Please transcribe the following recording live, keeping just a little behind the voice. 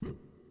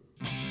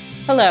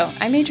Hello,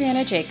 I'm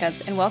Adriana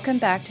Jacobs, and welcome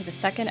back to the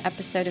second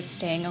episode of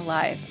Staying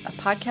Alive, a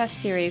podcast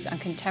series on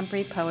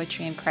contemporary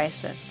poetry in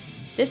crisis.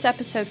 This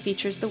episode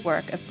features the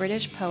work of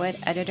British poet,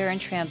 editor, and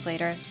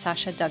translator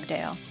Sacha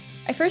Dugdale.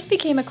 I first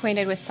became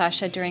acquainted with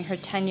Sacha during her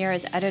tenure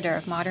as editor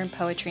of Modern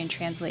Poetry and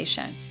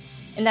Translation.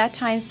 In that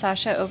time,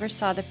 Sacha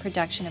oversaw the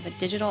production of a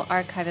digital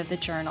archive of the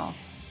journal,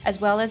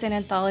 as well as an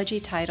anthology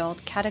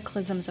titled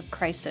Cataclysms of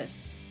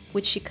Crisis,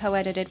 which she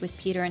co-edited with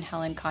Peter and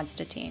Helen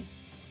Constantine.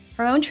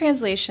 Her own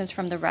translations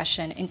from the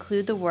Russian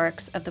include the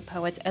works of the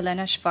poets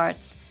Elena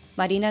Schwartz,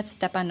 Marina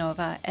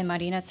Stepanova, and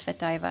Marina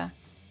Tsvetaeva.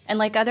 And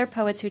like other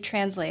poets who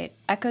translate,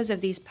 echoes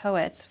of these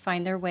poets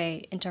find their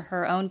way into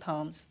her own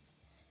poems.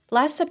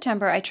 Last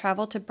September, I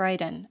traveled to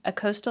Brighton, a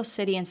coastal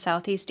city in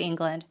southeast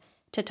England,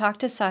 to talk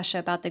to Sacha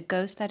about the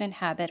ghosts that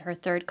inhabit her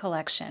third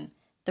collection,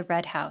 The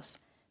Red House,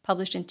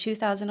 published in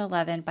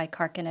 2011 by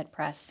Carcanet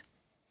Press.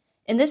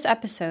 In this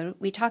episode,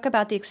 we talk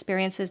about the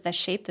experiences that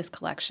shaped this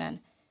collection,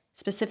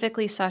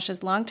 specifically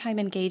Sacha's longtime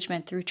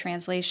engagement through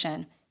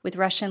translation with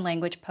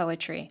Russian-language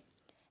poetry,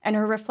 and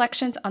her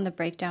reflections on the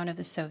breakdown of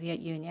the Soviet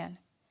Union.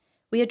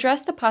 We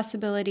address the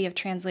possibility of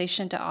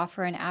translation to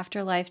offer an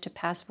afterlife to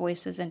past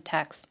voices and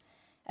texts,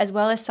 as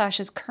well as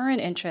Sacha's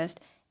current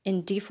interest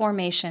in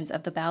deformations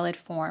of the ballad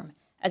form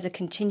as a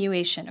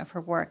continuation of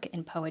her work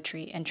in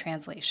poetry and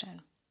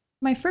translation.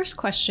 My first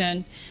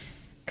question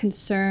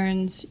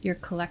concerns your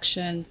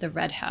collection, The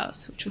Red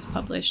House, which was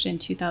published in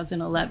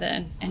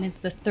 2011 and is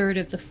the third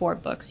of the 4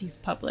 books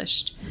you've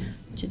published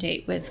to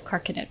date with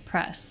Carcanet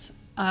Press.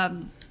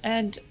 And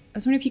I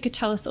was wondering if you could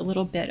tell us a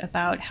little bit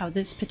about how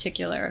this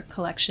particular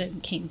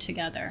collection came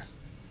together.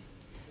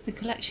 The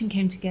collection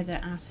came together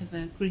out of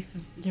a group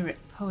of lyric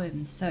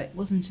poems, so it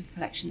wasn't a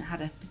collection that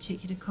had a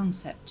particular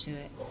concept to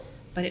it,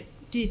 but it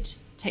did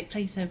take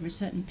place over a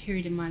certain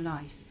period in my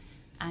life,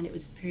 and it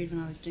was a period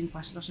when I was doing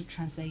quite a lot of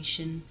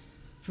translation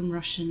from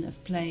Russian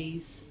of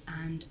plays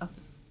and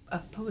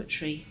of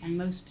poetry, and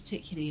most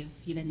particularly of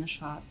Elena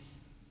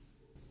Schwartz.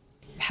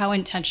 How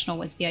intentional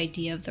was the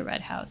idea of The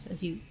Red House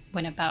as you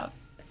went about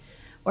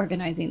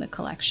organizing the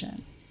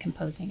collection,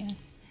 composing it?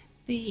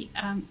 The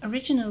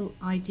original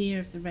idea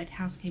of The Red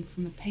House came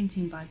from a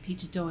painting by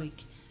Peter Doig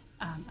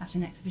at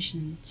an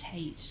exhibition in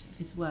Tate of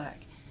his work,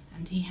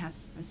 and he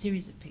has a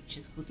series of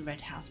pictures called The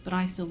Red House, but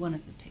I saw one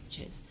of the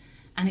pictures,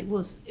 and it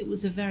was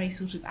a very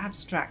sort of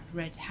abstract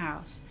red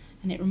house,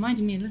 and it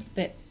reminded me a little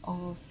bit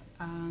of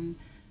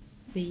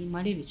the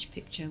Malevich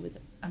picture with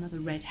another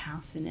red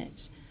house in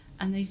it,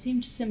 and they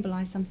seemed to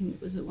symbolise something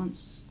that was at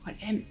once quite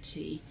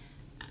empty,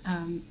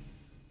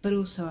 but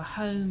also a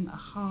home, a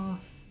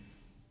hearth.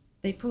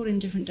 They pulled in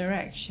different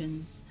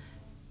directions.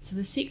 So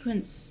the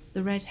sequence,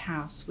 The Red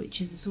House, which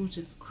is a sort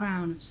of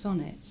crown of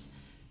sonnets,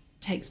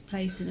 takes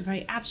place in a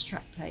very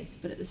abstract place,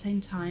 but at the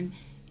same time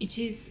it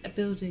is a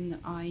building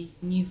that I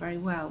knew very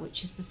well,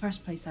 which is the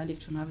first place I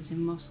lived when I was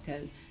in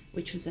Moscow,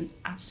 which was an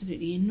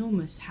absolutely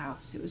enormous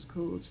house. It was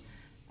called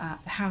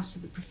the House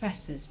of the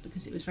Professors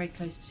because it was very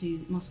close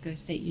to Moscow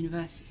State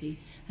University,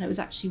 and it was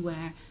actually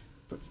where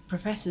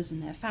professors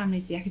and their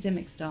families, the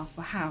academic staff,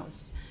 were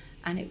housed.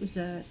 And it was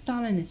a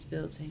Stalinist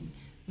building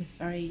with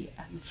the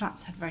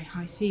flats had very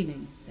high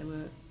ceilings. They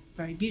were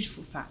very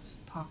beautiful flats,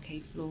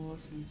 parquet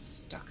floors and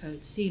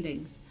stuccoed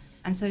ceilings.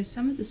 And so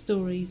some of the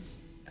stories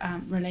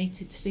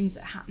related to things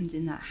that happened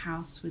in that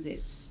house with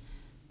its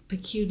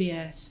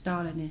peculiar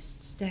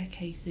Stalinist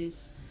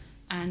staircases,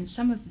 and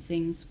some of the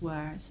things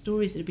were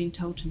stories that had been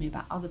told to me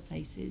about other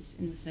places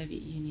in the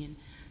Soviet Union.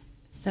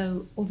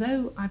 So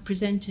although I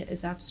present it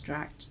as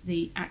abstract,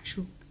 the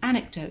actual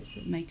anecdotes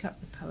that make up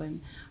the poem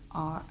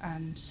are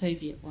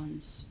Soviet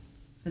ones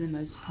for the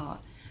most part,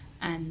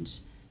 and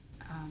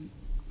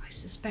I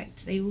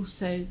suspect they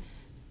also,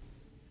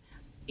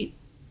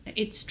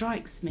 it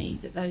strikes me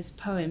that those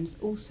poems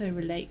also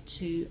relate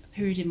to a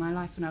period in my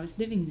life when I was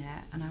living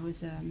there, and I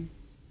was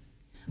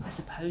I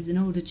suppose an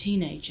older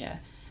teenager,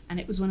 and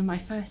it was one of my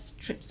first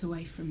trips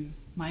away from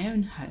my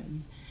own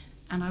home,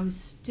 and I was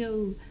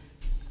still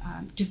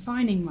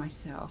defining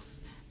myself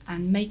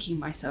and making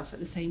myself at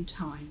the same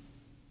time.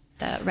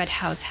 The Red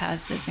House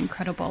has this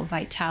incredible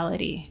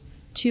vitality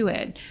to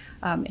it.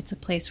 It's a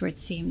place where it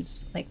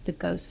seems like the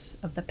ghosts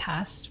of the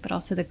past, but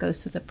also the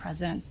ghosts of the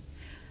present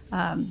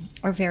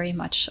are very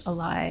much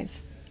alive.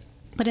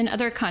 But in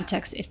other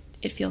contexts,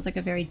 it feels like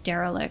a very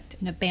derelict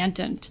and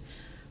abandoned,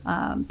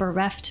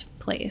 bereft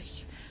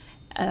place.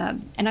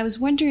 And I was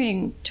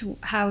wondering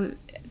how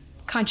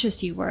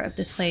conscious you were of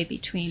this play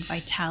between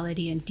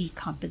vitality and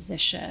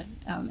decomposition,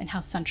 and how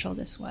central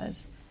this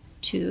was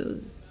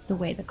to the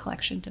way the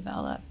collection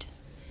developed.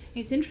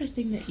 It's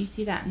interesting that you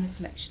see that in the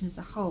collection as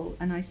a whole,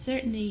 and I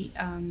certainly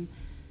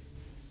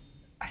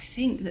I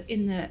think that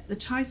in the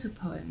title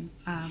poem,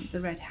 The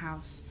Red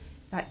House,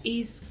 that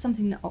is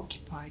something that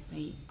occupied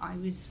me. I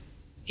was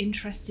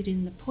interested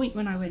in the point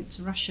when I went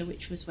to Russia,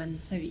 which was when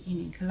the Soviet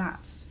Union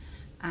collapsed,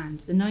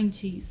 and the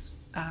 90s.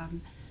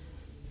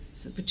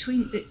 So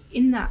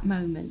in that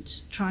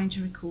moment, trying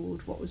to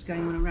record what was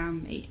going on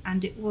around me,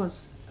 and it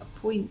was a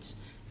point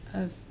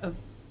of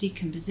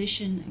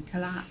decomposition and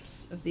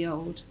collapse of the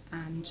old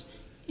and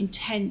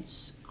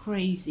intense,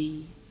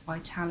 crazy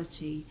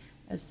vitality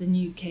as the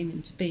new came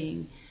into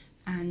being,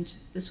 and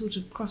the sort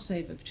of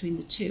crossover between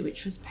the two,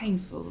 which was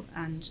painful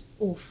and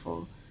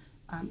awful,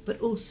 but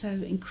also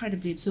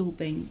incredibly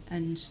absorbing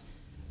and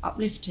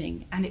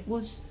uplifting. And it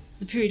was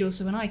the period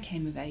also when I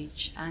came of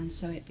age, and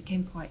so it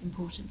became quite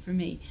important for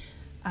me.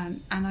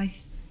 And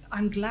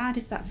I'm glad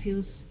if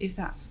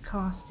that's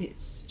cast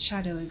its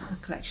shadow over the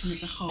collection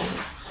as a whole,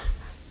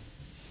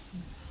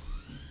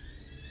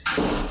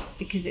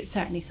 because it's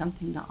certainly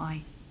something that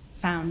I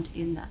found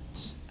in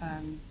that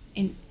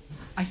in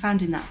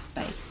that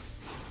space.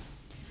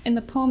 In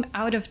the poem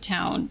Out of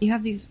Town, you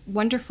have these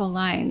wonderful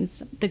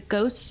lines. The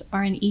ghosts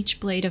are in each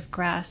blade of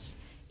grass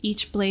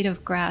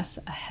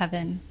a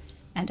heaven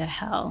and a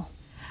hell.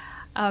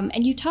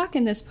 And you talk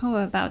in this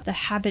poem about the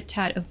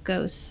habitat of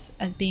ghosts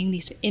as being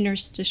these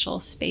interstitial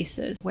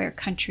spaces where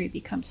country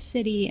becomes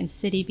city and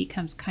city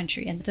becomes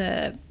country. And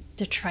the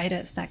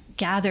detritus that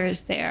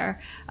gathers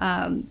there,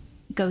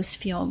 ghosts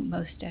feel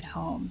most at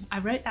home. I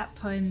wrote that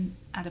poem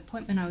at a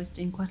point when I was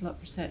doing quite a lot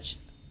of research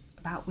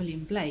about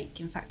William Blake.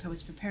 In fact, I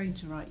was preparing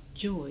to write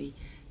Joy,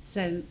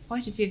 so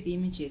quite a few of the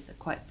images are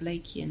quite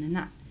Blakean, and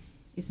that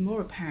is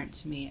more apparent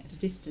to me at a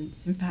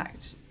distance, in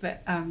fact.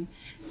 But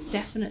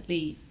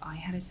definitely I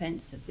had a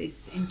sense of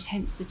this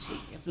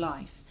intensity of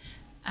life,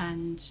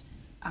 and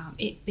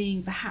it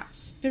being perhaps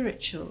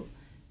spiritual,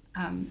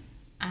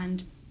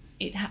 and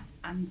it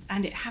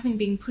having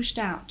been pushed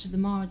out to the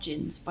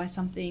margins by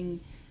something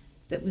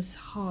that was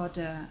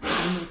harder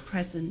and more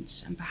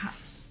present and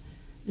perhaps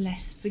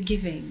less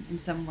forgiving in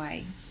some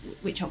way,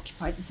 which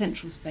occupied the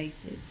central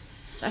spaces.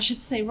 I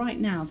should say right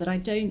now that I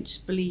don't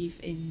believe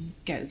in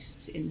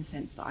ghosts in the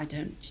sense that I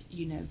don't,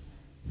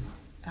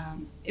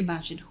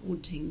 imagine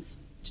hauntings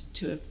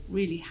to have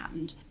really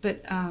happened.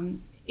 But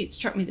it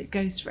struck me that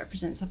ghosts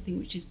represent something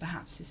which is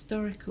perhaps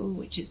historical,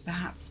 which is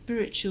perhaps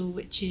spiritual,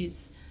 which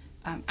is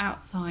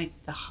outside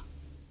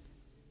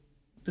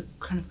the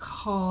kind of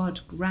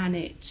hard,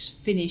 granite,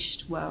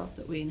 finished world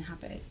that we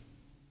inhabit.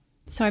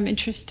 So I'm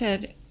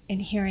interested in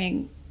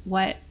hearing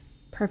what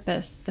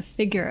purpose the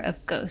figure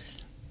of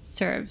ghosts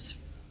serves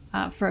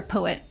for a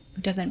poet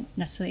who doesn't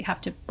necessarily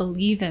have to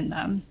believe in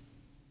them.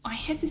 I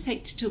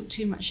hesitate to talk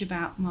too much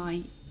about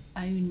my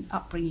own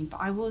upbringing,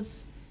 but I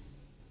was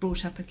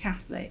brought up a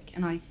Catholic,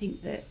 and I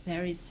think that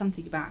there is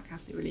something about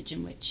Catholic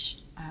religion which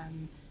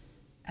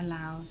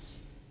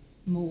allows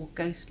more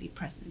ghostly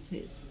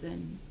presences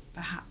than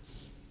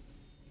perhaps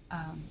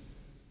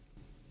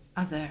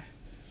other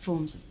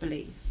forms of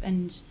belief.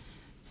 And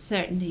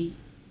certainly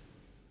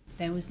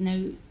there was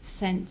no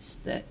sense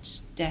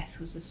that death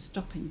was a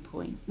stopping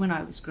point when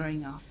I was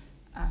growing up.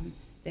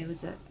 There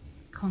was a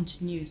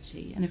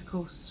continuity, and of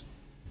course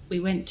we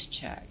went to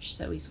church,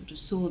 so we sort of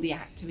saw the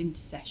act of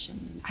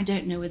intercession. I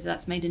don't know whether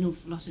that's made an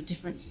awful lot of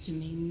difference to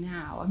me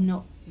now. I'm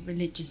not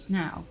religious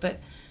now, but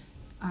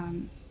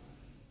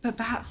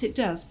perhaps it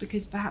does,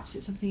 because perhaps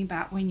it's something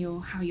about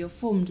how you're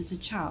formed as a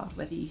child,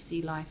 whether you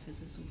see life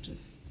as a sort of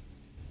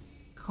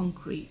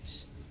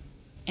concrete,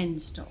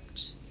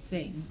 end-stopped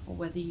thing, or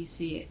whether you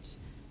see it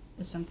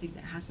as something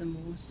that has a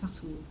more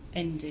subtle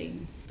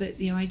ending. But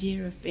the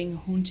idea of being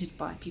haunted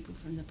by people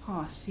from the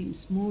past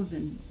seems more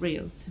than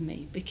real to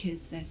me,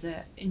 because there's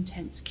an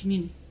intense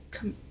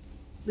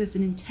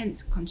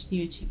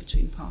continuity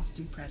between past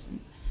and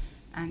present,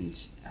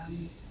 and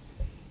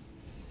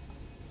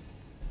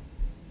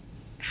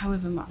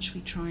however much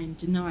we try and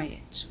deny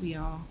it, we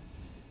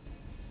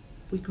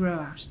grow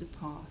out of the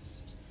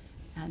past,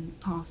 and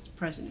past,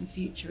 present and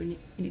future are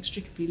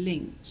inextricably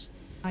linked.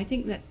 I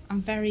think that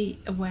I'm very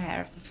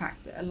aware of the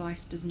fact that a life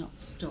does not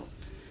stop,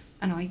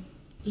 and I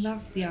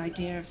love the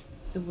idea of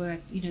the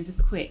word, the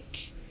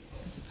quick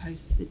as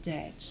opposed to the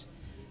dead,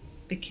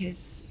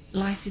 because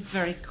life is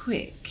very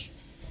quick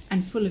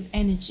and full of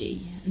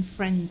energy and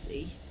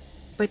frenzy,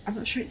 but I'm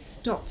not sure it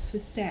stops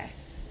with death.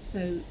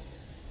 So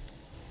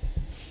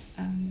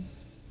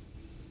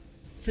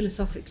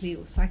philosophically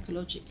or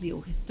psychologically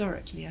or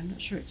historically, I'm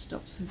not sure it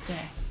stops with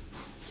death.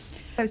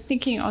 I was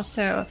thinking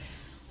also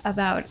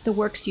about the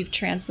works you've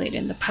translated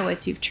and the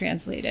poets you've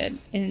translated.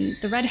 In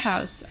The Red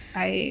House,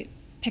 I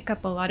pick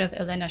up a lot of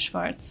Elena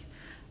Schwartz.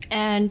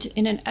 And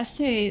in an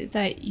essay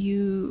that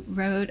you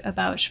wrote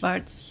about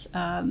Schwartz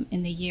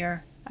in the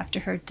year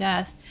after her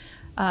death,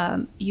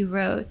 you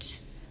wrote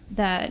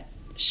that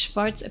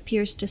Schwartz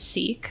appears to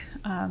seek,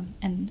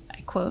 and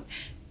I quote,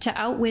 to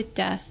outwit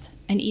death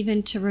and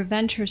even to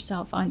revenge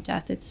herself on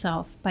death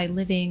itself by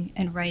living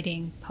and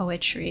writing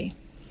poetry.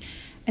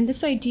 And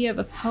this idea of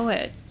a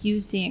poet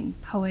using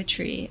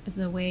poetry as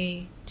a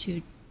way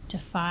to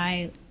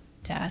defy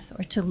death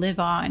or to live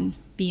on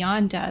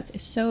beyond death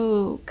is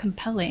so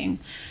compelling.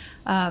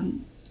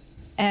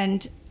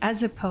 And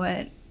as a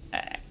poet,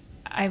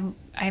 I'm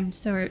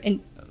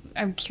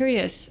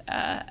curious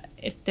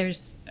if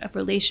there's a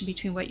relation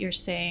between what you're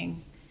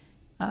saying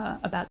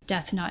about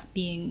death not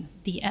being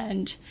the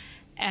end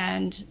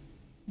and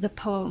the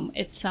poem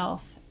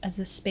itself as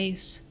a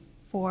space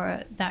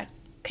for that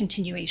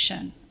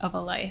continuation of a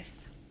life.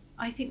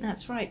 I think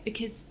that's right,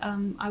 because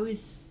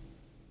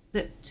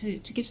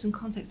to give some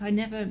context, I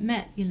never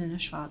met Yelena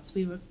Schwartz.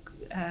 We were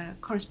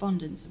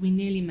correspondents. We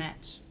nearly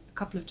met a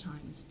couple of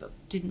times, but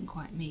didn't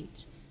quite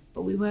meet.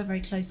 But we were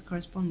very close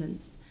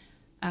correspondents.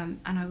 And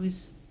I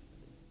was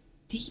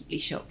deeply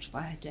shocked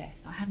by her death.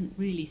 I hadn't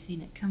really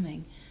seen it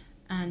coming.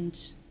 And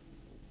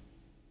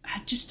I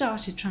had just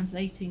started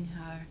translating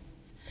her.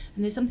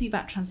 And there's something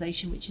about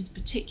translation which is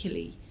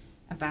particularly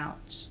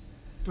about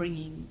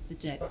bringing the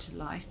dead to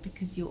life,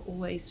 because you're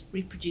always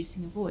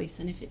reproducing a voice.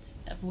 And if it's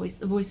a voice,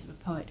 the voice of a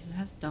poet who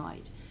has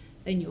died,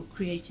 then you're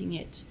creating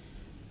it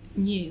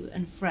new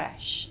and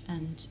fresh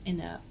and in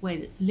a way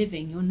that's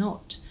living. You're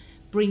not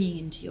bringing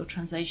into your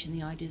translation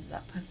the idea that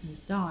that person has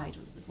died,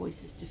 or that the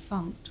voice is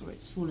defunct, or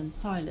it's fallen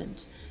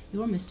silent.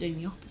 You're almost doing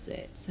the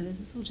opposite. So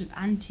there's a sort of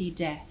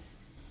anti-death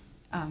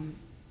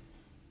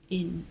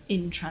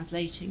in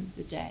translating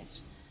the dead.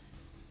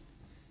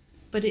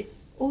 But it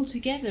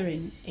altogether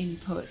in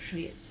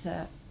poetry, it's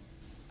a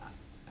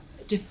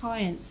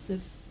defiance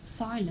of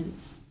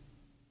silence.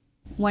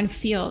 One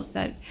feels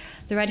that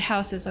the Red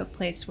House is a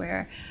place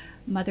where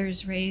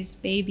mothers raise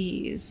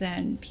babies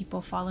and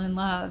people fall in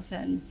love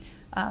and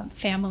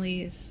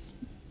families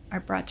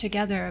are brought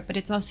together, but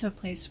it's also a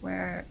place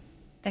where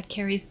that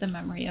carries the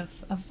memory of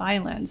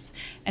violence.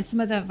 And some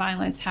of the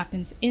violence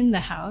happens in the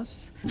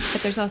house,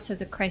 but there's also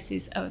the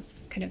crises of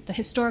kind of the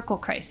historical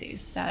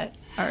crises that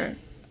are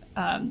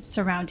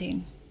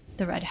surrounding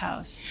the Red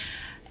House.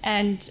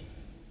 And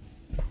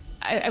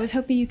I was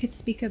hoping you could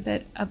speak a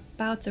bit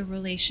about the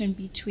relation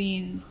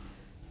between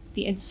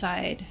the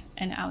inside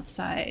and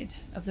outside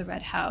of the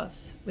Red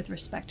House with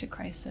respect to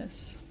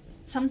crisis.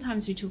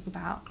 Sometimes we talk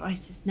about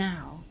crisis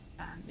now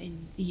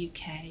in the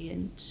UK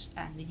and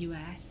the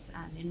US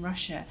and in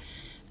Russia,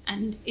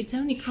 and it's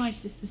only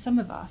crisis for some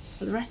of us.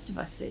 For the rest of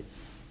us,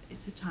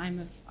 it's a time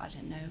of, I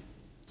don't know,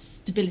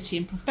 stability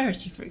and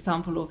prosperity, for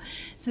example. Or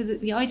so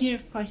that the idea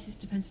of crisis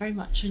depends very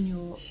much on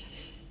your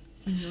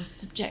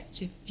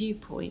subjective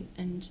viewpoint,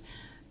 and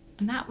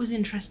that was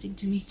interesting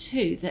to me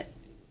too. That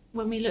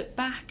when we look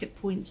back at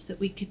points that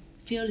we could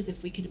feel as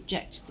if we could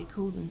objectively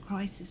call them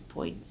crisis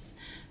points,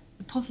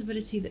 the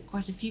possibility that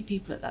quite a few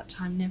people at that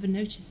time never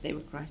noticed they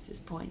were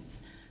crisis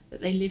points, that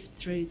they lived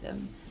through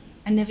them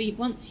and never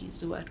once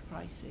used the word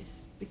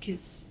crisis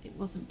because it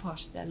wasn't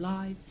part of their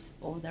lives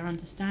or their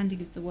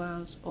understanding of the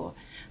world,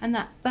 and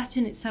that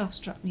in itself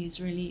struck me as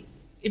really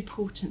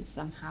important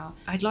somehow.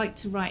 I'd like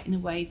to write in a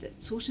way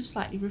that sort of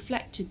slightly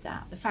reflected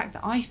that, the fact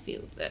that I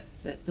feel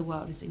that the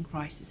world is in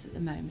crisis at the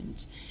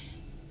moment.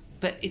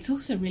 But it's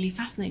also really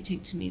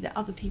fascinating to me that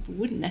other people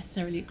wouldn't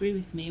necessarily agree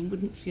with me and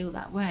wouldn't feel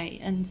that way.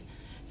 And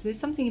so there's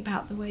something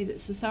about the way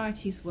that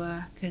societies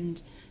work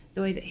and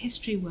the way that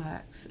history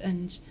works,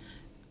 and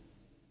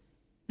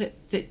that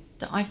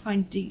I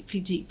find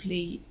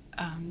deeply,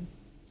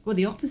 well,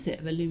 the opposite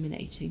of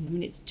illuminating. I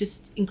mean, it's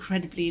just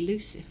incredibly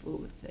elusive,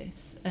 all of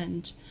this.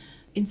 And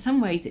in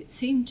some ways, it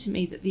seemed to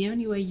me that the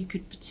only way you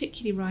could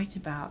particularly write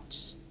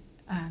about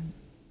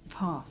the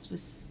past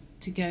was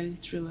to go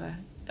through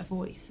a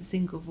voice, a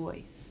single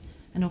voice,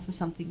 and offer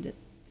something that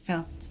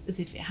felt as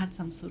if it had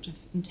some sort of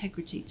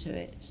integrity to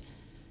it.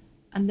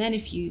 And then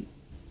if you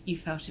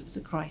felt it was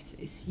a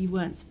crisis, you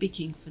weren't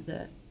speaking for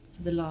the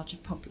larger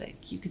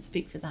public. You could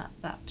speak for that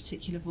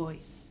particular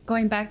voice.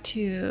 Going back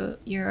to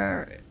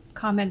your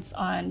comments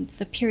on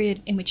the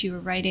period in which you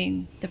were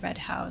writing The Red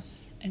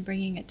House and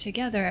bringing it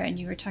together, and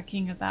you were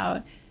talking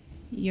about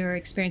your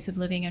experience of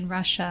living in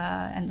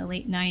Russia and the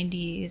late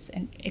 90s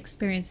and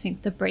experiencing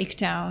the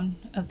breakdown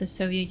of the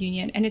Soviet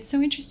Union. And it's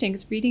so interesting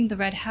because reading The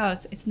Red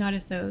House, it's not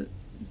as though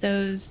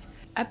those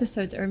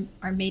episodes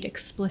are made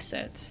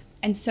explicit.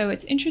 And so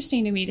it's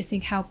interesting to me to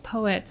think how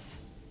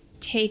poets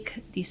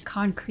take these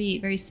concrete,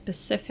 very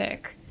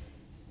specific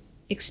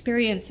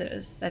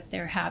experiences that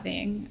they're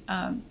having,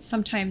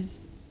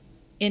 sometimes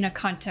in a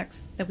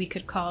context that we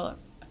could call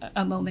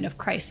a moment of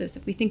crisis.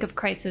 If we think of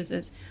crisis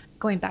as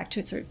going back to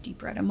its sort of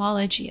deeper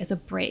etymology, as a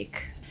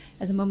break,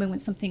 as a moment when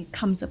something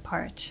comes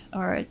apart,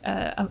 or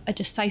a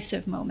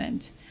decisive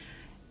moment,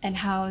 and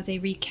how they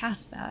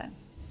recast that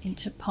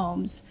into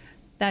poems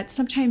that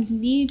sometimes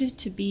need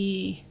to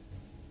be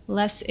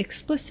less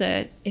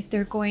explicit if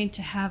they're going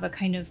to have a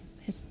kind of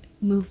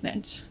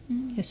movement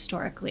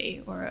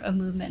historically, or a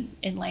movement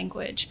in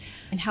language,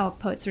 and how a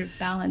poet sort of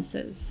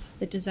balances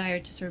the desire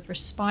to sort of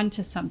respond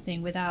to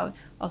something without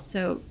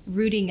also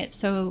rooting it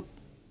so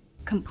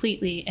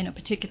completely in a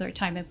particular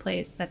time and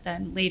place that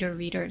then later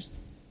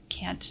readers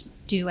can't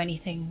do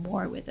anything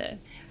more with it.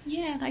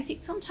 Yeah, and I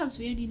think sometimes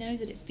we only know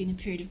that it's been a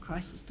period of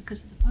crisis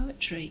because of the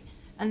poetry.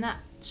 And that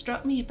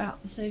struck me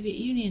about the Soviet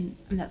Union,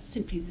 and that's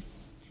simply the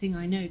thing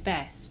I know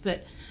best.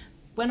 But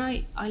when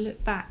I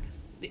look back,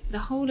 the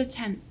whole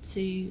attempt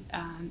to,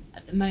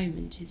 at the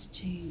moment, is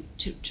to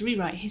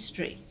rewrite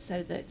history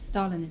so that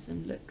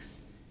Stalinism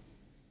looks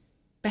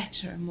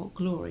better and more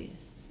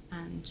glorious.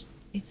 And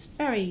it's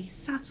very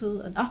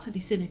subtle and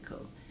utterly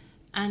cynical.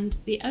 And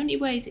the only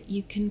way that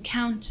you can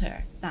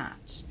counter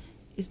that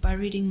is by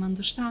reading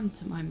Mandelstam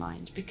to my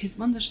mind, because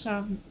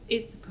Mandelstam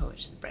is the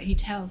poet, the break. He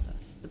tells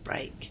us the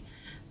break,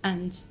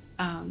 and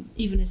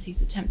even as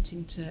he's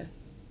attempting to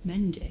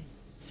mend it.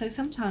 So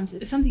sometimes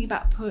there's something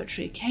about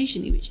poetry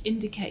occasionally which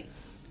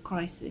indicates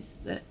crisis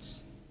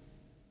that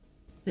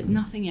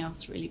nothing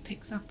else really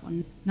picks up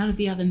on. None of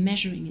the other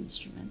measuring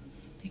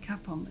instruments pick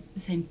up on with the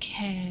same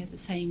care, the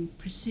same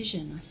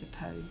precision, I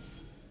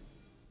suppose.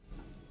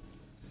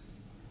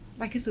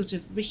 Like a sort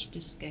of Richter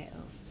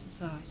scale for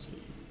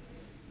society,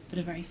 but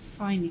a very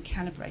finely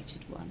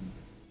calibrated one.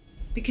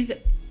 Because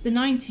the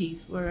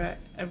 90s were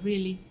a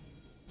really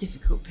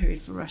difficult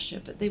period for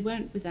Russia, but they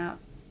weren't without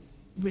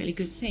really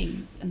good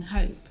things and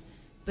hope.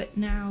 But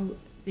now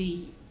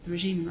the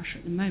regime in Russia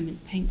at the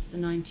moment paints the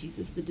 90s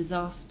as the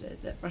disaster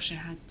that Russia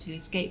had to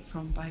escape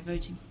from by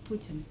voting for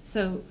Putin.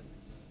 So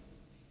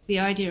the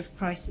idea of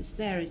crisis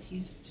there is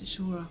used to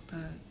shore up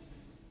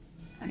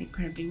an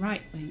incredibly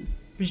right-wing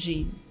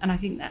regime. And I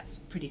think that's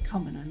pretty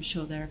common. I'm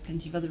sure there are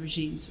plenty of other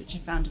regimes which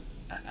have found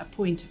a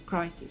point of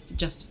crisis to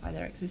justify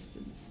their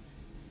existence.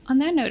 On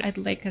that note, I'd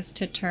like us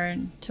to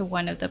turn to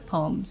one of the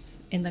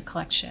poems in the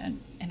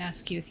collection and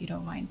ask you if you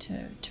don't mind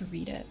to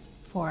read it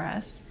for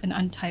us, an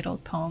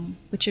untitled poem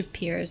which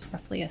appears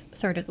roughly a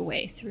third of the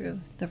way through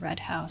The Red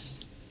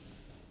House.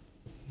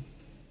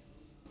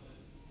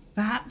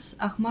 Perhaps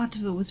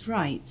Akhmatova was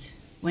right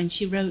when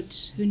she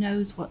wrote, "Who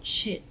knows what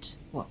shit,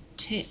 what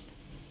tip,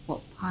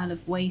 what pile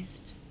of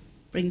waste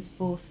brings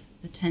forth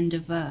the tender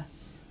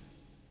verse?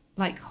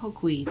 Like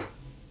hogweed,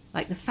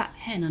 like the fat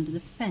hen under the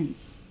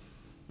fence,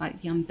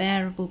 like the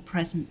unbearable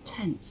present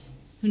tense.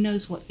 Who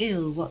knows what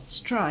ill, what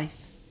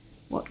strife,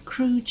 what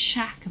crude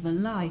shack of a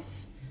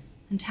life,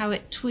 and how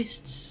it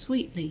twists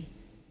sweetly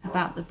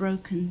about the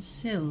broken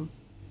sill.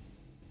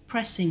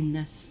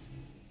 Pressingness,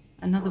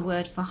 another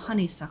word for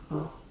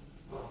honeysuckle.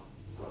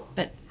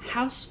 But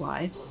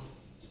housewives,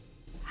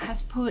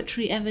 has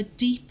poetry ever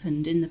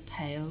deepened in the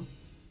pail?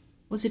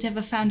 Was it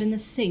ever found in the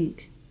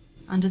sink,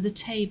 under the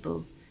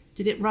table?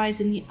 Did it rise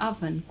in the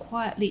oven,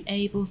 quietly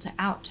able to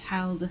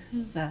out-howl the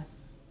hoover?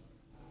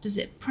 Does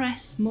it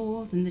press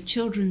more than the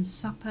children's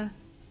supper,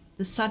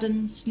 the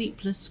sudden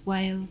sleepless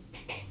wail?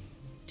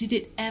 Did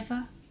it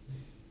ever?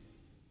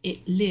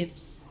 It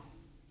lives.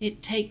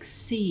 It takes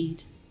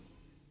seed,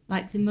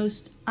 like the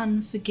most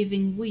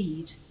unforgiving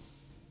weed,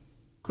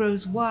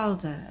 grows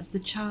wilder as the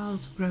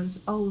child grows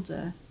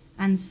older,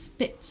 and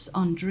spits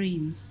on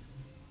dreams.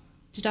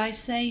 Did I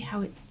say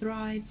how it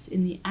thrives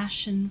in the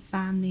ashen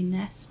family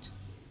nest,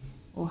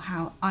 or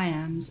how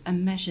Iams are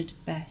measured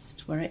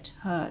best where it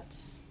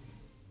hurts,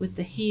 with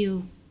the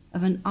heel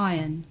of an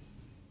iron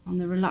on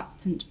the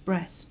reluctant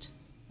breast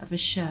of a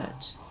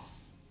shirt?"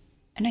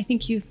 And I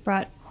think you've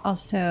brought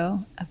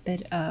also a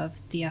bit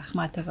of the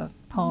Akhmatova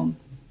poem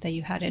that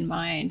you had in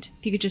mind.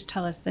 If you could just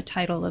tell us the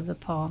title of the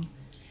poem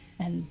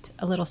and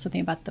a little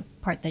something about the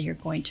part that you're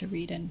going to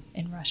read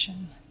in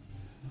Russian.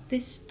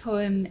 This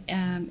poem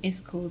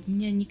is called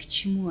 "Мне ни к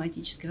чему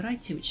адическое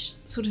райте," which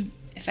sort of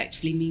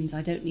effectively means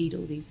I don't need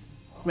all these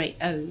great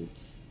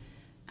odes.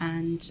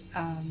 And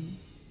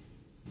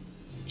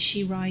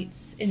she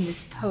writes in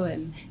this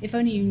poem, if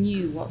only you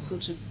knew what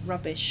sort of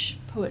rubbish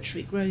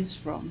poetry grows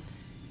from.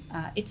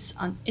 It's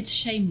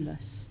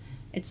shameless.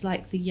 It's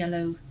like the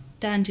yellow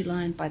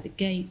dandelion by the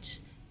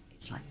gate.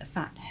 It's like the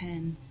fat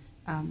hen.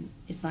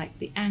 It's like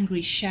the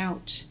angry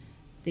shout,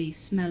 the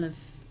smell of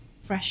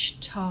fresh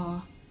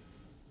tar,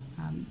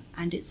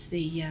 and it's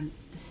the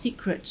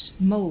secret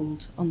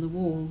mould on the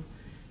wall.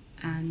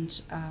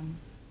 And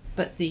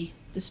but the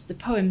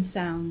poem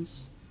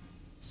sounds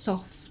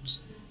soft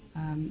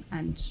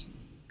and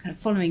kind of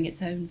following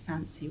its own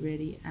fancy,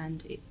 really,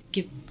 and it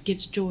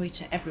gives joy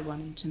to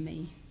everyone and to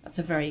me. That's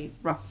a very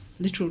rough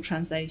literal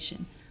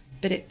translation,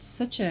 but it's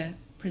such a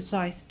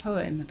precise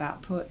poem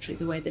about poetry,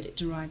 the way that it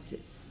derives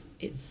its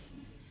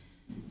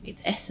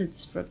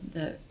essence from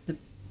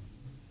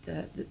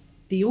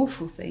the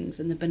awful things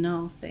and the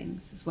banal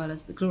things, as well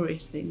as the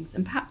glorious things,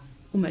 and perhaps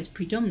almost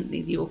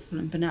predominantly the awful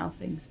and banal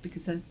things,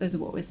 because those are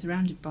what we're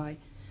surrounded by.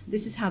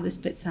 This is how this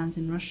bit sounds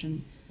in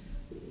Russian.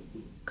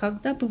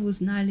 «Когда бы вы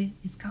знали,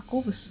 из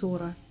какого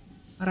ссора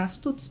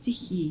растут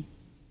стихи,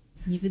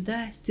 не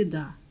видая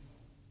стыда,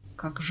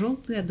 как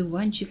желтый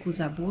одуванчик у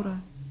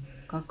забора,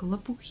 как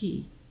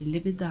лопухи и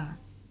лебеда,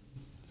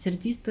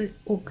 сердитый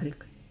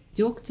окрик,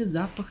 дегтя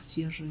запах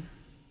свежий,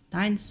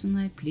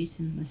 таинственная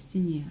плесень на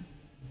стене,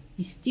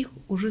 и стих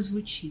уже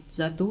звучит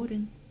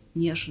задорен,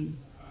 нежен,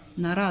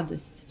 на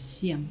радость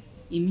всем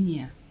и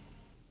мне».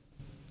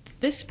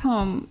 This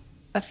poem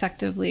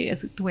effectively,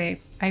 is the way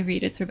I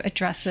read it, sort of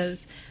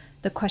addresses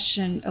the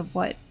question of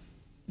what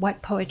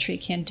poetry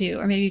can do,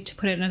 or maybe to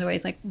put it another way,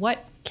 is like,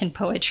 what can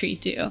poetry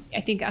do?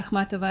 I think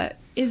Akhmatova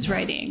is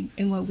writing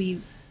in what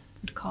we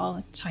would call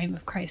a time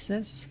of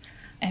crisis,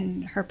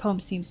 and her poem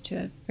seems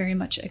to very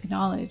much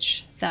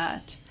acknowledge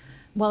that,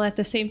 while at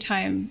the same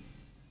time,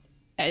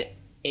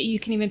 you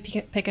can even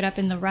pick it up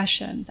in the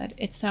Russian, that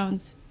it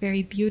sounds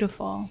very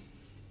beautiful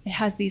it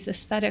has these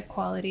aesthetic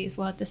qualities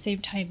while at the same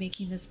time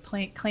making this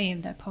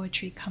claim that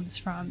poetry comes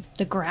from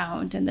the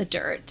ground and the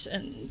dirt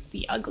and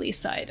the ugly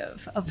side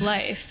of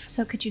life.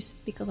 So could you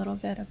speak a little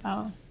bit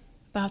about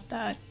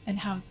that and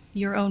how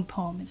your own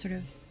poem is sort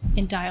of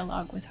in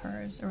dialogue with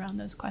hers around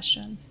those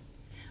questions?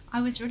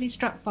 I was really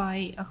struck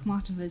by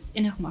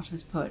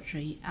Akhmatova's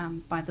poetry,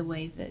 by the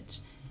way that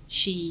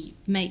she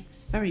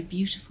makes very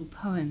beautiful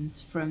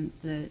poems from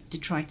the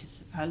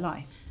detritus of her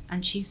life.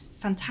 And she's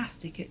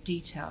fantastic at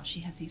detail. She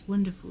has these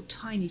wonderful,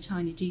 tiny,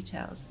 tiny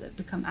details that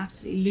become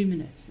absolutely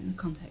luminous in the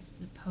context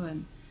of the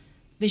poem.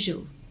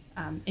 Visual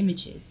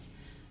images,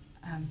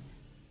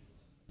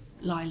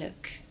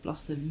 lilac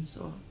blossoms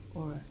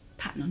or a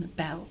pattern on a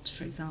belt,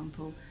 for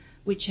example,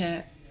 which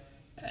are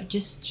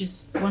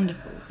just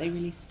wonderful. They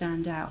really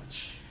stand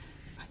out.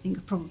 I think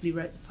I probably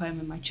wrote the poem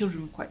when my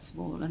children were quite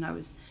small, and I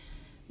was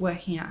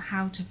working out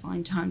how to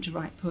find time to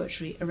write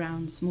poetry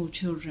around small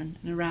children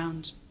and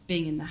around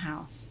being in the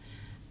house,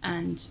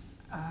 and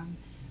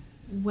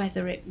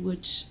whether it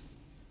would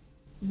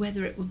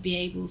be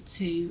able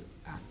to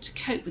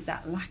cope with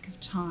that lack of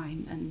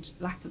time and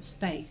lack of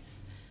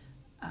space,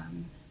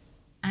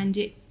 and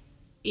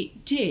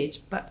it did.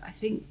 But I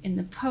think in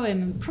the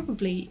poem and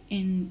probably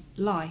in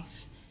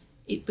life,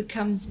 it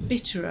becomes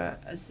bitterer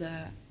as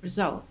a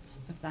result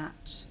of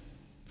that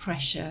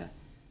pressure.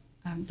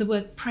 The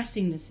word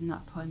pressingness in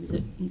that poem is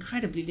an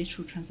incredibly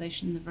literal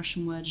translation of the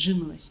Russian word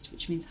zhumolist,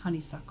 which means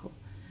honeysuckle.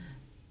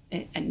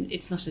 And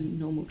it's not a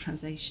normal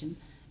translation.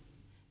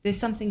 There's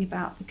something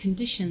about the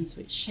conditions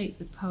which shape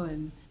the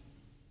poem.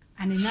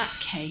 And in that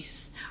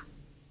case,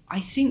 I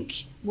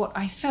think what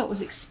I felt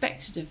was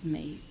expected of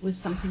me was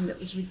something that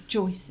was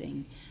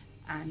rejoicing.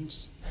 And,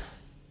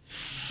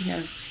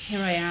 here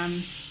I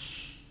am,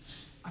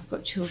 I've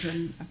got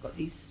children, I've got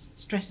these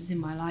stresses in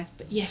my life,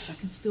 but yes, I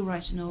can still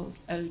write an old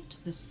ode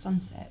to the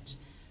sunset.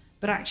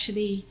 But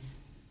actually,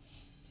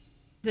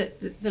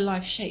 the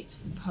life shapes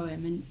the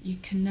poem, and you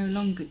can no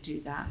longer do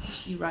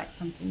that. You write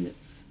something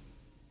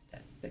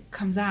that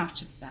comes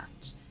out of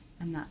that,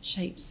 and that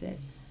shapes it.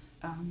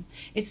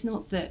 It's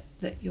not that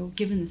you're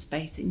given the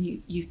space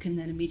and you can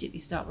then immediately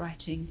start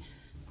writing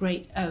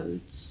great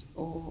odes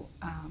or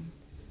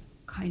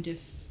kind of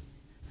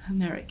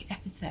Homeric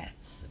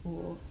epithets,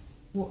 or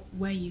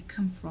where you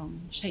come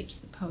from shapes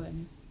the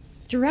poem.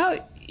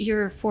 Throughout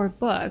your 4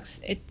 books,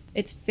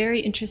 it's very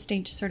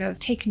interesting to sort of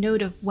take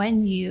note of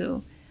when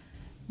you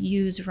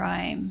use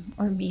rhyme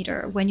or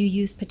meter, when you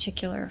use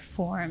particular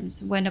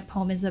forms, when a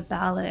poem is a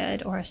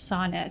ballad or a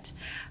sonnet.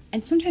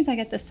 And sometimes I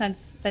get the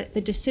sense that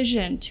the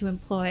decision to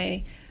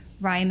employ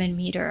rhyme and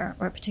meter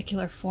or a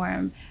particular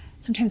form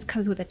sometimes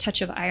comes with a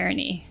touch of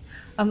irony,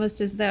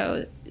 almost as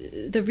though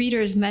the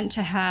reader is meant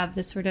to have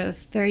this sort of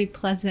very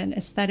pleasant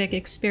aesthetic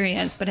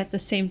experience, but at the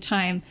same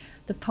time,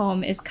 the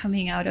poem is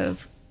coming out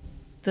of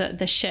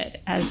the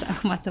shit, as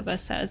Akhmatova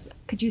says.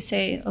 Could you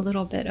say a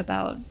little bit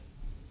about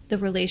the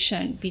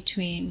relation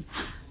between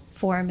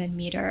form and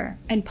meter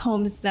and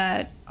poems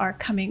that are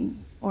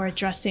coming or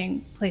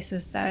addressing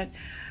places that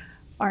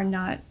are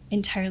not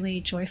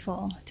entirely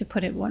joyful, to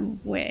put it one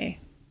way?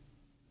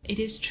 It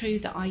is true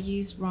that I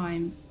use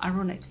rhyme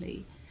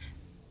ironically,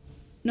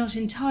 not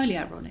entirely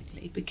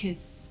ironically,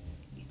 because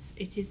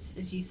it is,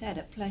 as you said,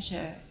 a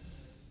pleasure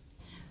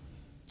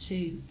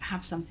to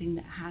have something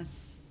that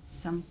has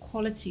some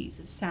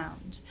qualities of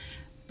sound.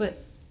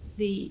 But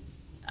the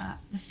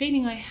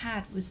feeling I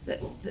had was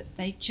that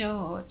they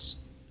jarred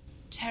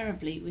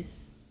terribly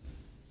with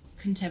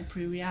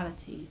contemporary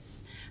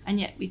realities, and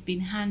yet we'd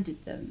been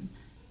handed them.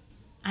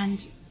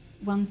 And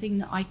one thing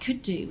that I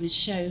could do was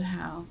show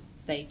how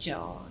they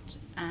jarred,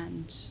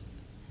 and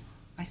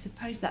I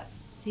suppose that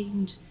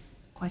seemed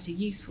quite a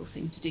useful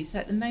thing to do. So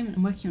at the moment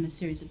I'm working on a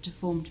series of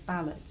deformed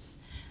ballads,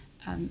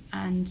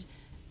 and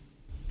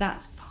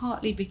that's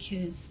partly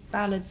because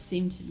ballads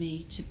seem to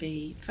me to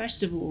be,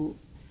 first of all,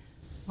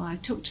 well, I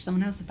talked to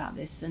someone else about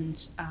this,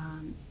 and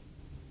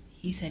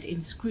he said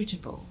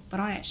inscrutable, but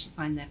I actually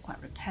find they're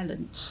quite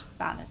repellent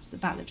ballads. The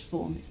ballad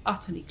form is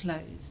utterly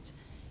closed,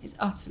 it's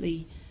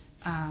utterly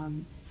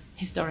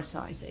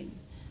historicising,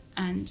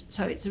 and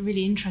so it's a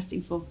really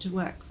interesting form to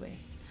work with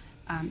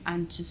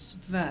and to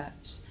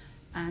subvert,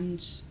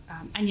 and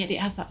yet it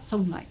has that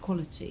song-like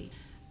quality.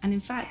 And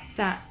in fact,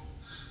 that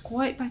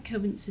quite by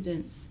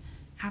coincidence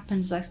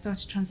happened as I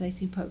started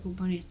translating a poet called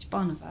Maria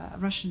Stepanova, a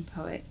Russian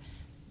poet,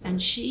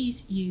 and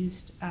she's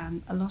used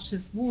a lot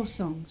of war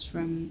songs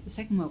from the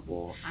Second World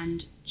War,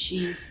 and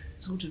she's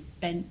sort of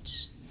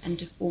bent and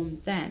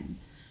deformed them.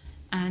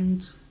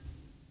 And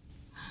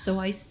so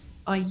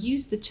I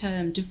used the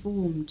term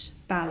deformed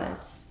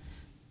ballads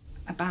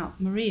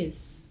about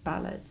Maria's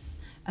ballads,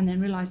 and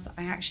then realised that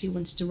I actually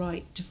wanted to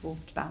write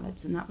deformed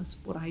ballads, and that was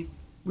what I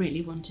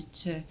really wanted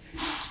to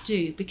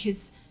do,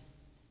 because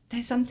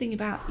there's something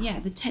about,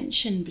 the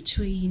tension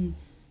between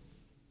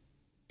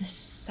the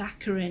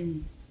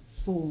saccharine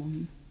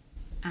form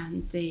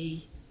and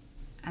the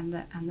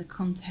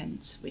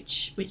content,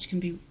 which can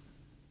be,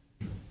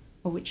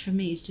 or which for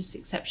me is just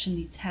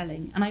exceptionally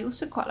telling. And I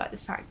also quite like the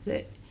fact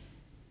that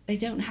they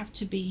don't have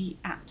to be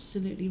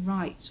absolutely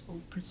right or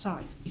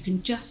precise. You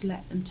can just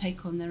let them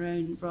take on their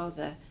own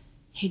rather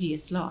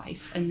hideous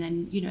life, and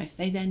then, you know, if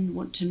they then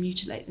want to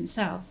mutilate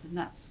themselves, then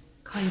that's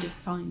kind of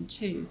fine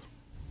too.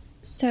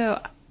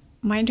 So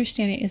my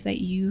understanding is that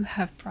you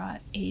have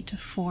brought a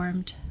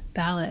deformed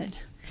ballad,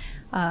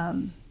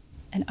 an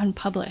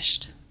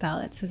unpublished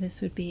ballad, so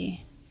this would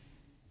be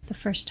the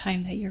first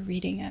time that you're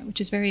reading it, which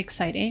is very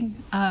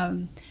exciting.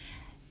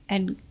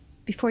 And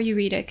before you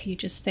read it, can you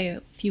just say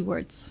a few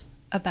words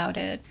about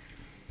it?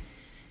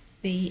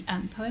 The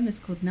poem is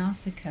called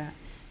Nausicaa,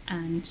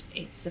 and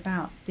it's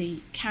about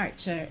the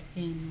character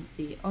in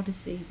the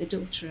Odyssey, the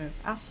daughter of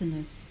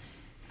Alcinous,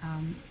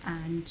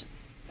 and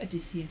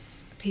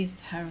Odysseus appears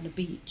to her on a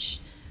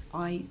beach.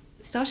 I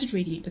started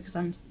reading it because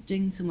I'm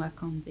doing some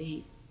work on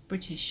the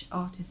British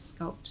artist,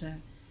 sculptor,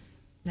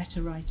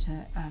 letter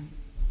writer,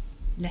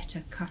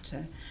 letter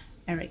cutter,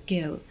 Eric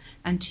Gill,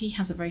 and he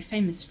has a very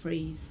famous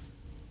frieze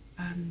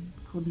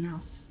called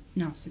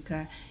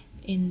Nausicaa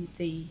in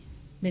the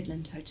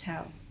Midland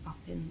Hotel up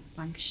in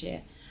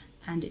Lancashire,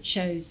 and it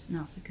shows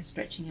Nausicaa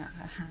stretching out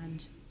her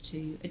hand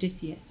to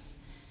Odysseus.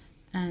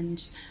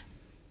 And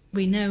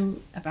we know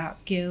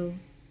about Gill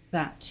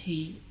that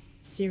he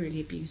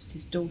serially abused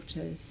his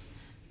daughters,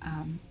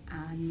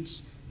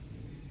 and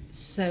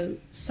so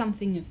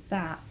something of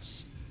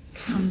that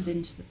comes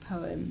into the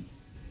poem,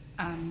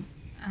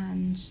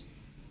 and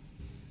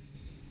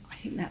I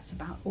think that's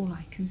about all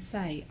I can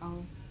say.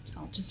 I'll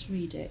just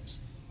read it.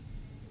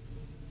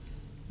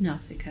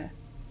 Nausicaa.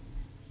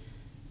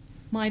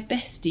 My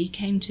bestie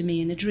came to me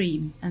in a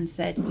dream and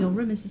said, "Your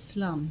room is a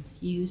slum,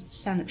 used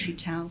sanitary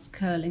towels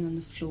curling on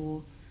the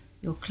floor.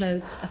 Your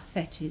clothes are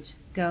fetid.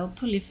 Girl,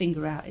 pull your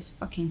finger out, it's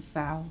fucking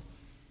foul."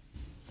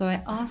 So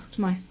I asked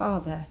my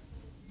father,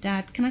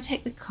 "Dad, can I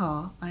take the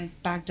car?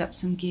 I've bagged up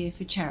some gear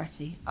for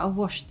charity. I'll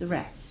wash the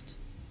rest."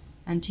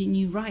 And he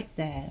knew right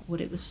there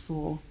what it was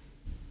for.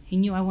 He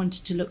knew I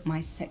wanted to look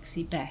my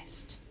sexy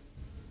best.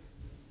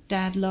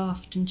 Dad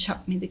laughed and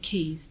chucked me the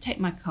keys. "Take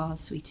my car,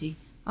 sweetie.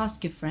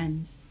 Ask your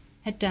friends.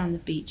 Head down the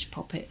beach,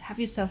 pop it. Have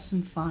yourself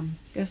some fun.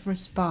 Go for a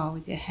spa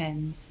with your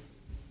hens."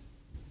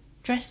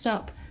 Dressed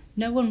up,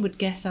 no one would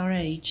guess our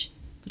age,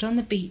 but on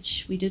the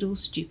beach we did all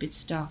stupid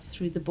stuff,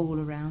 threw the ball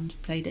around,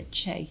 played at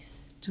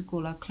chase, took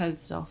all our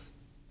clothes off.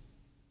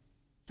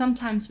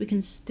 Sometimes we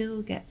can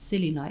still get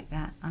silly like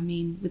that, I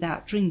mean,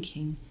 without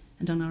drinking,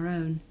 and on our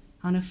own,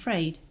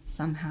 unafraid,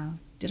 somehow.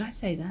 Did I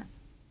say that?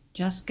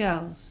 Just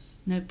girls,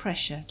 no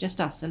pressure, just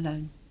us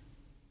alone.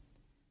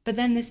 But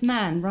then this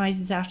man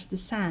rises out of the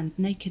sand,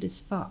 naked as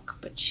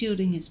fuck, but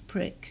shielding his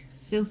prick,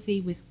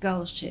 filthy with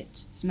gull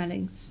shit,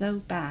 smelling so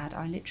bad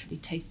I literally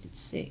tasted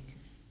sick.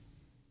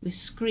 We're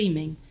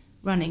screaming,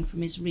 running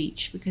from his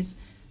reach, because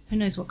who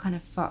knows what kind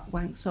of fuck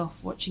wanks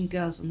off watching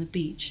girls on the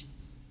beach.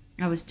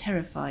 I was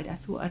terrified. I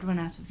thought I'd run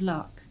out of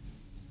luck.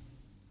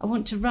 I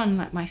want to run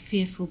like my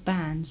fearful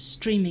band,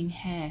 streaming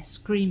hair,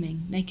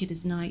 screaming, naked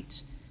as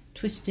night,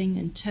 twisting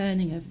and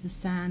turning over the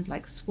sand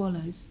like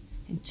swallows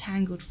in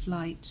tangled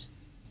flight.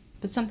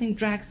 But something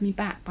drags me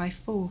back by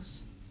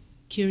force,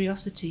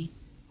 curiosity,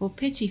 or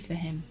pity for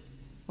him,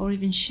 or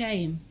even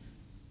shame,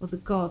 or the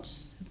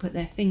gods who put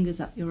their fingers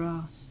up your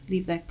arse,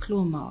 leave their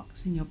claw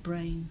marks in your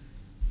brain.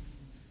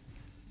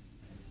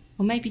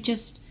 Or maybe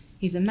just,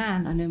 he's a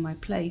man, I know my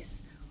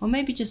place, or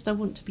maybe just I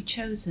want to be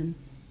chosen,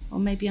 or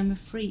maybe I'm a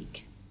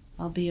freak,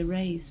 I'll be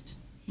erased,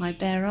 my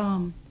bare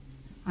arm,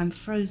 I'm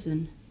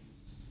frozen.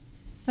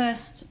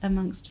 First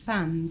amongst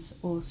femmes,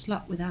 or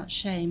slut without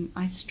shame,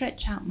 I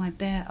stretch out my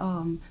bare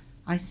arm,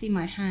 I see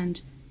my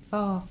hand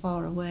far,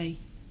 far away,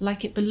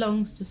 like it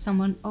belongs to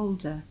someone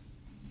older,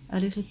 a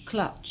little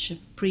clutch of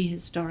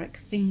prehistoric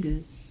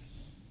fingers,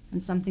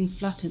 and something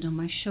fluttered on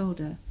my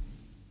shoulder,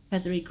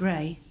 feathery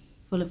grey,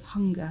 full of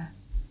hunger.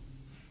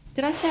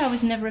 Did I say I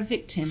was never a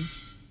victim?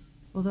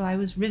 Although I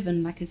was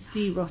riven like a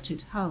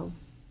sea-rotted hull,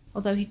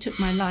 although he took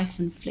my life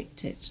and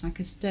flicked it like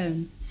a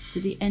stone to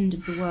the end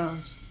of the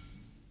world.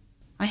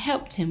 I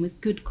helped him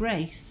with good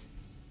grace,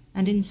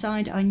 and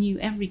inside I knew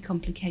every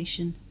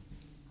complication.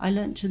 I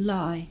learnt to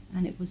lie,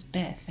 and it was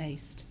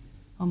barefaced.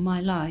 On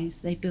my lies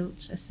they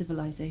built a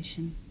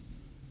civilization.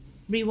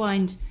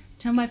 Rewind,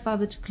 tell my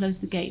father to close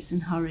the gates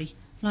and hurry,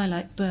 fly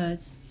like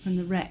birds from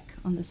the wreck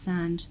on the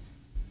sand.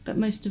 But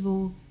most of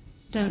all,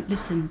 don't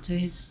listen to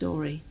his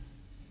story.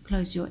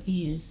 Close your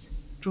ears,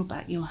 draw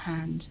back your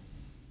hand.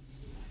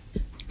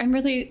 I'm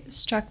really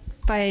struck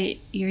by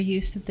your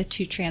use of the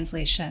two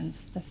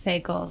translations, the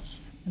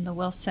Fagles and the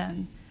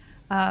Wilson,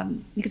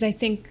 because I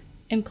think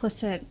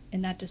implicit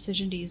in that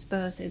decision to use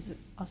both is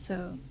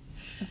also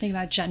something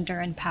about gender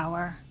and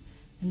power,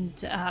 and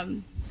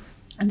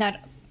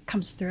that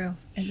comes through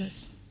in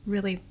this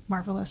really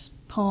marvelous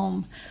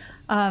poem.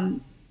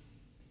 And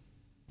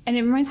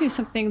it reminds me of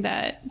something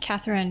that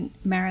Catherine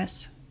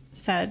Maris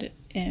said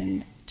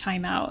in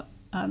Time Out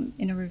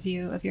in a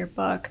review of your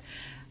book,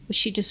 which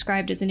she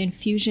described as an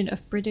infusion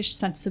of British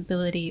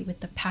sensibility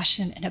with the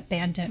passion and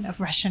abandon of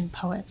Russian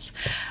poets.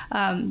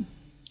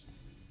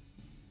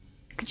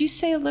 Could you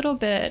say a little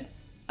bit,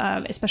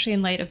 especially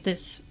in light of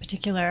this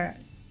particular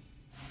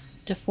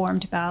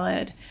deformed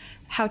ballad,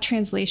 how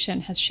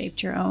translation has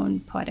shaped your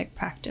own poetic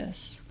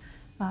practice,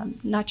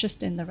 not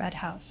just in the Red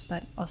House,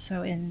 but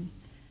also in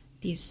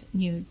these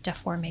new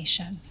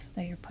deformations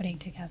that you're putting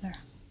together.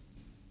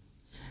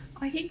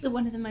 I think that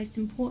one of the most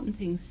important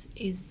things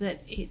is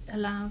that it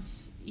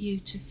allows you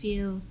to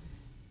feel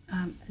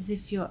as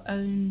if your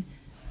own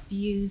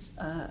views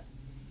are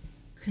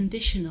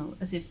conditional,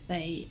 as if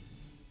they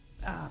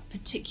are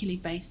particularly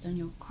based on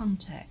your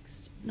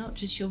context, not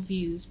just your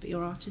views, but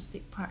your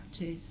artistic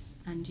practice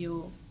and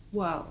your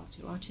world,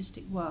 your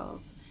artistic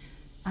world,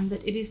 and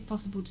that it is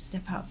possible to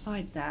step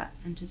outside that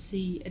and to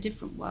see a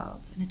different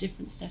world and a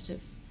different set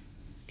of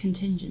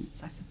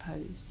contingents, I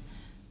suppose.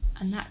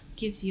 And that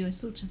gives you a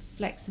sort of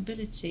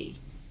flexibility,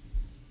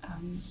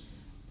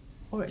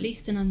 or at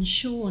least an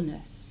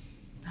unsureness,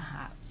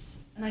 perhaps.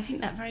 And I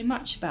think that very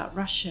much about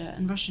Russia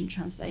and Russian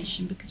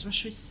translation, because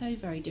Russia is so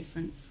very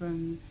different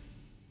from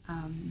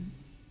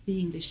the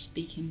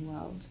English-speaking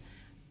world.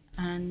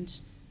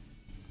 And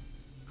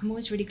I'm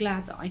always really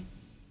glad that I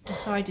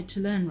decided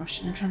to learn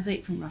Russian and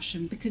translate from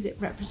Russian, because it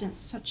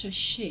represents such a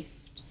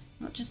shift,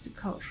 not just a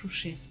cultural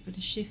shift, but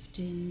a shift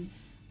in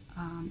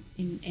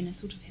a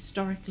sort of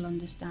historical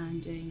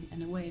understanding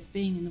and a way of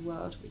being in the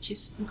world, which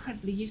is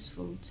incredibly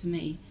useful to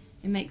me.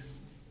 It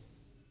makes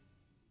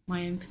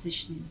my own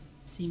position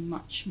seem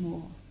much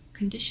more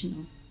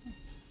conditional.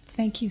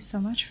 Thank you so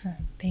much for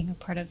being a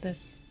part of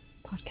this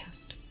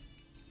podcast.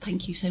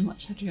 Thank you so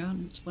much,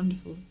 Adriana. It's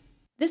wonderful.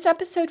 This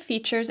episode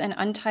features an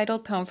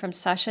untitled poem from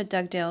Sasha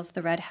Dugdale's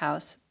The Red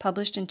House,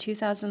 published in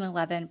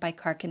 2011 by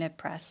Karkanev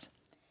Press.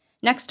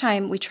 Next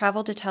time, we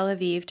travel to Tel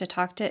Aviv to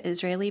talk to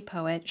Israeli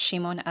poet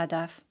Shimon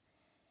Adaf.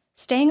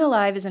 Staying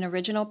Alive is an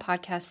original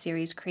podcast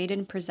series created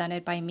and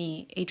presented by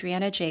me,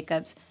 Adriana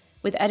Jacobs,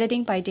 with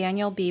editing by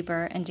Daniel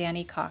Bieber and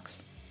Danny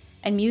Cox,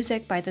 and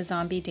music by the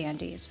Zombie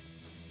Dandies.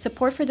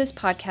 Support for this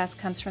podcast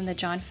comes from the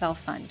John Fell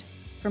Fund.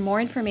 For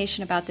more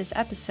information about this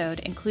episode,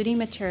 including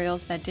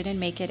materials that didn't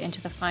make it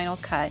into the final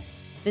cut,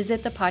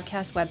 visit the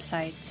podcast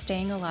website,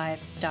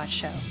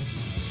 stayingalive.show.